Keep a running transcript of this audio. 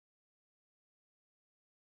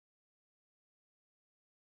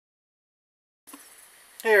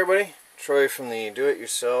Hey everybody, Troy from the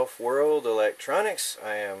Do-It-Yourself World Electronics.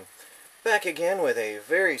 I am back again with a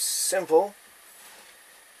very simple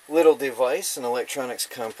little device, an electronics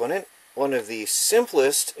component. One of the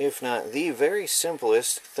simplest, if not the very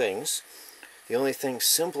simplest things. The only thing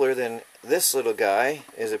simpler than this little guy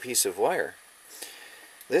is a piece of wire.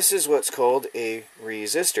 This is what's called a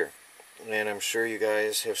resistor, and I'm sure you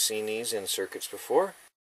guys have seen these in circuits before.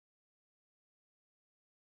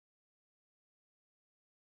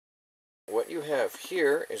 What you have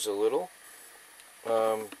here is a little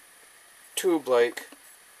tube-like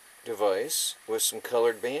device with some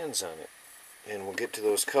colored bands on it. And we'll get to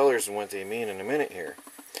those colors and what they mean in a minute here.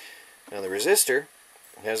 Now the resistor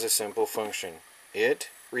has a simple function. It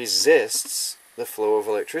resists the flow of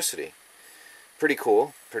electricity. Pretty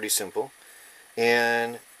cool, pretty simple.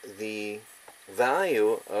 And the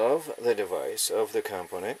value of the device, of the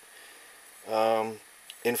component,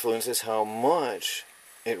 influences how much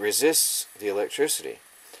it resists the electricity.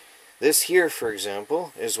 This here, for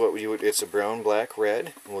example, is what we would, it's a brown, black,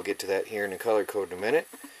 red, and we'll get to that here in the color code in a minute.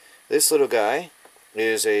 This little guy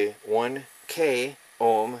is a 1K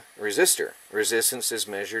ohm resistor. Resistance is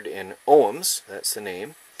measured in ohms, that's the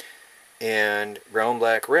name. And brown,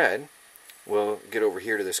 black, red, we'll get over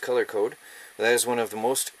here to this color code. That is one of the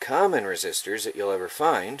most common resistors that you'll ever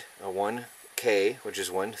find, a 1K, which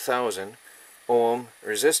is 1000 ohm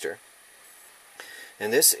resistor.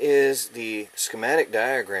 And this is the schematic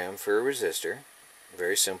diagram for a resistor.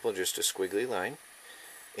 Very simple, just a squiggly line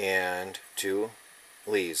and two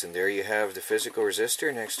leads. And there you have the physical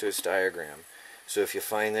resistor next to its diagram. So if you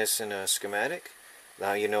find this in a schematic,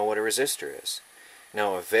 now you know what a resistor is.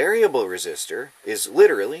 Now a variable resistor is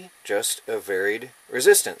literally just a varied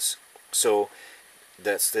resistance. So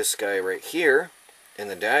that's this guy right here, and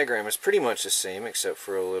the diagram is pretty much the same except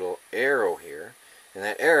for a little arrow here. And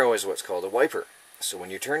that arrow is what's called a wiper. So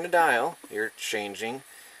when you turn the dial, you're changing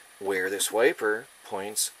where this wiper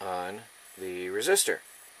points on the resistor.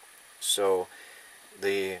 So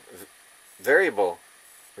the variable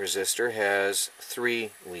resistor has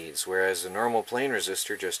 3 leads, whereas the normal plain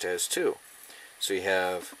resistor just has 2. So you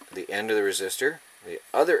have the end of the resistor, the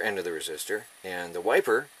other end of the resistor, and the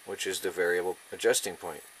wiper, which is the variable adjusting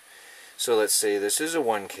point. So let's say this is a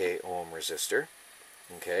 1K ohm resistor.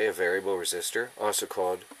 Okay, a variable resistor, also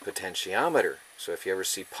called potentiometer. So if you ever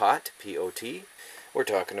see pot, P-O-T, we're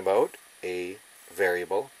talking about a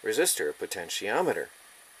variable resistor, a potentiometer.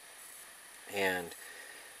 And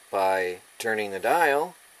by turning the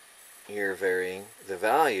dial, you're varying the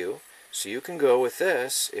value. So you can go with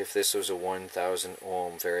this, if this was a 1000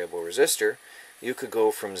 ohm variable resistor, you could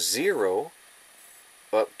go from 0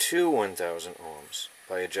 up to 1000 ohms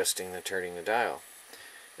by adjusting the turning the dial.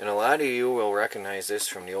 And a lot of you will recognize this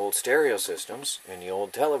from the old stereo systems and the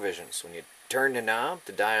old televisions. When you turn the knob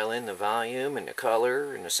to dial in the volume and the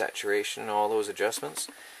color and the saturation and all those adjustments,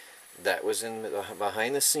 that was in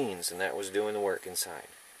behind the scenes, and that was doing the work inside.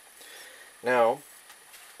 Now,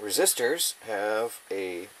 resistors have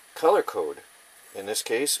a color code. In this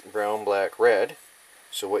case, brown, black, red.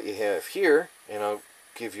 So what you have here, and I'll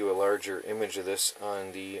give you a larger image of this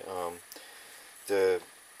on the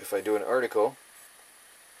if I do an article,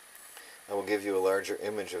 I will give you a larger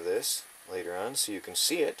image of this later on so you can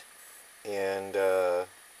see it, and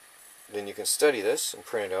then you can study this and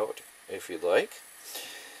print it out if you'd like.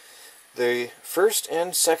 The first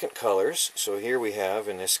and second colors, so here we have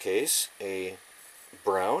in this case a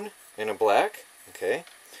brown and a black. Okay,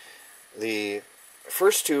 the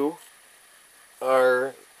first two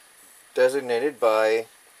are designated by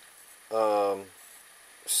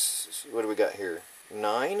what do we got here?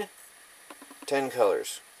 9, 10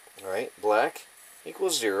 colors. Alright, black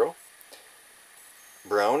equals 0,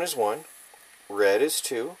 brown is 1, red is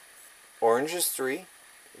 2, orange is 3,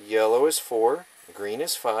 yellow is 4, green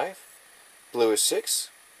is 5, blue is 6,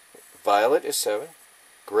 violet is 7,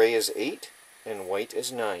 gray is 8, and white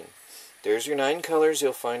is 9. There's your 9 colors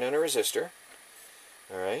you'll find on a resistor.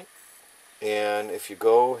 Alright, and if you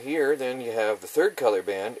go here, then you have the third color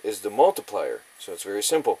band is the multiplier. So it's very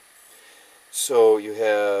simple. So you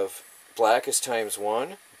have black is times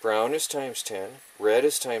 1, brown is times 10, red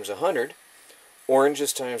is times 100, orange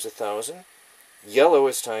is times 1,000, yellow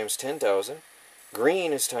is times 10,000,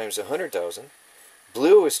 green is times 100,000,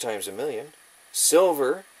 blue is times 1,000,000,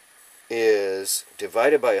 silver is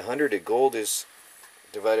divided by 100, and gold is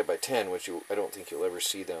divided by 10, which I don't think you'll ever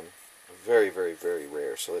see them. Very, very, very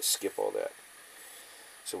rare, so let's skip all that.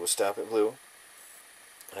 So we'll stop at blue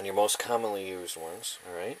on your most commonly used ones.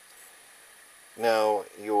 Alright. Now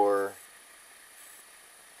your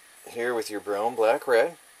here with your brown, black,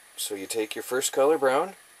 red. So you take your first color,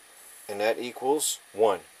 brown, and that equals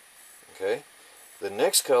 1. Okay? The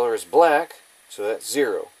next color is black, so that's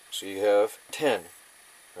 0. So you have 10.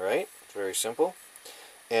 Alright? It's very simple.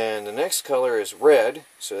 And the next color is red,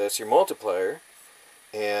 so that's your multiplier.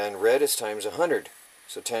 And red is times 100.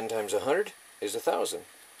 So 10 times 100 is 1,000.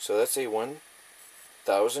 So that's a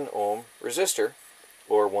 1,000 ohm resistor,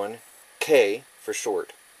 or 1K for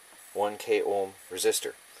short. 1K ohm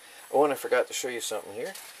resistor. Oh, and I forgot to show you something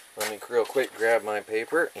here. Let me real quick grab my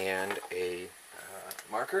paper and a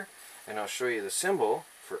marker, and I'll show you the symbol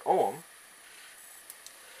for ohm.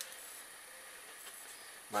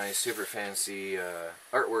 My super fancy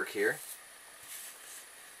artwork here.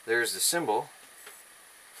 There's the symbol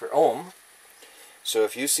for ohm. So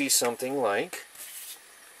if you see something like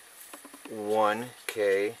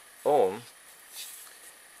 1K ohm,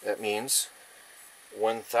 that means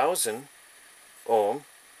 1,000 ohm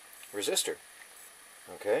resistor.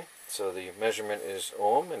 Okay, so the measurement is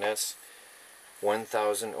ohm, and that's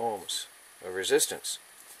 1,000 ohms of resistance.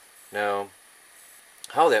 Now,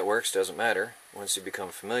 how that works doesn't matter. Once you become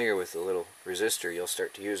familiar with the little resistor, you'll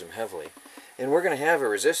start to use them heavily. And we're going to have a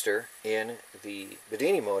resistor in the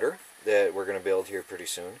Bedini motor that we're going to build here pretty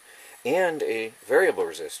soon, and a variable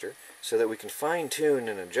resistor, so that we can fine-tune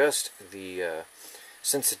and adjust the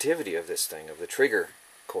sensitivity of this thing, of the trigger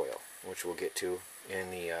coil, which we'll get to in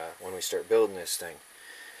the when we start building this thing.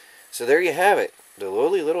 So there you have it, the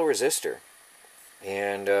lowly little resistor.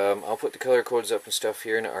 And I'll put the color codes up and stuff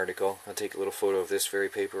here in the article. I'll take a little photo of this very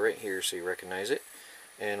paper right here so you recognize it,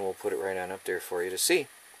 and we'll put it right on up there for you to see.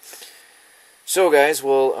 So guys,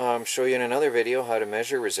 we'll show you in another video how to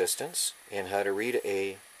measure resistance and how to read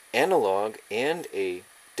a analog and a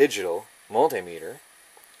digital multimeter,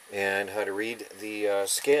 and how to read the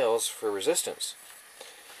scales for resistance.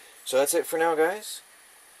 So that's it for now, guys.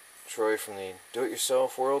 Troy from the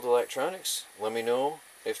Do-It-Yourself World Electronics. Let me know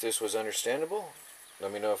if this was understandable.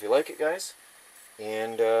 Let me know if you like it, guys.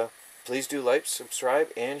 And please do like, subscribe,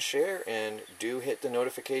 and share. And do hit the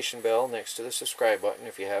notification bell next to the subscribe button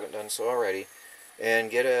if you haven't done so already.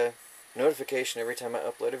 And get a notification every time I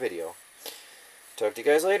upload a video. Talk to you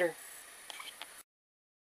guys later.